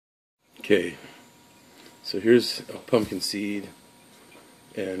Okay, so here's a pumpkin seed,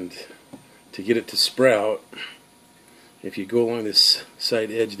 and to get it to sprout, if you go along this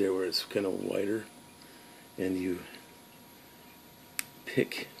side edge there where it's kind of wider, and you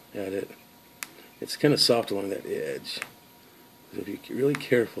pick at it, it's kind of soft along that edge. So if you're really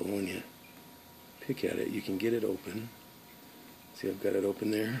careful when you pick at it, you can get it open. See, I've got it open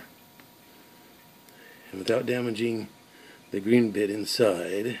there. And without damaging the green bit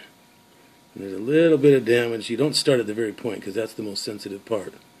inside, and there's a little bit of damage. You don't start at the very point because that's the most sensitive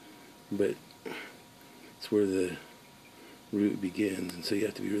part, but it's where the root begins, and so you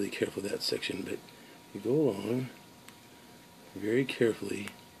have to be really careful of that section. But you go along very carefully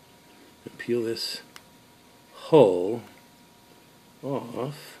and peel this hull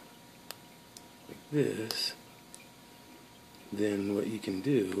off like this. Then what you can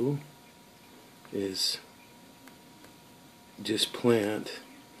do is just plant,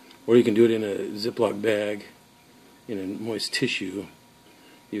 or you can do it in a Ziploc bag in a moist tissue.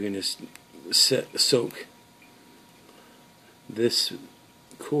 You can just soak this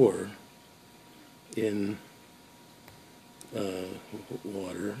core in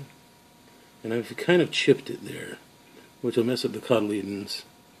water, and I've kind of chipped it there, which will mess up the cotyledons,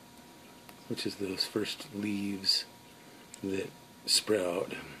 which is those first leaves that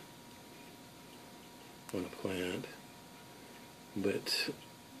sprout on a plant. But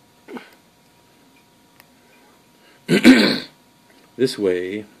this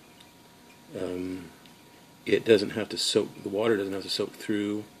way, it doesn't have to soak, the water doesn't have to soak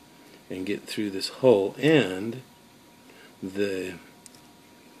through and get through this hull, and the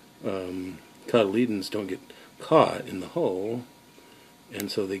cotyledons don't get caught in the hull,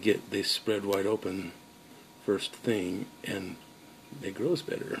 and so they spread wide open first thing, and it grows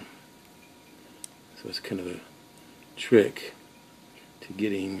better. So it's kind of a trick to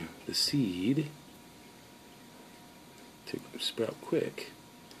getting the seed to sprout quick,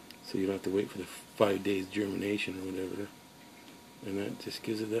 so you don't have to wait for the 5 days germination or whatever, and that just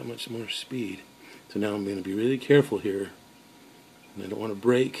gives it that much more speed. So now I'm going to be really careful here, and I don't want to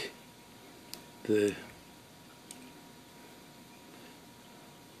break the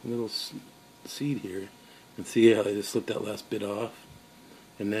little seed here. And see how I just slipped that last bit off,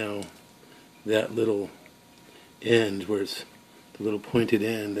 and now that little end where it's the little pointed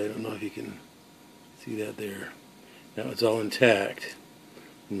end, I don't know if you can see that there. Now it's all intact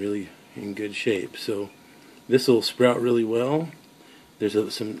and really in good shape. So this will sprout really well.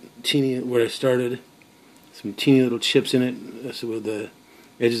 There's some teeny, where I started, some teeny little chips in it, so the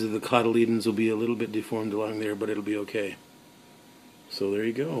edges of the cotyledons will be a little bit deformed along there, but it'll be okay. So there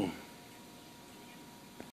you go.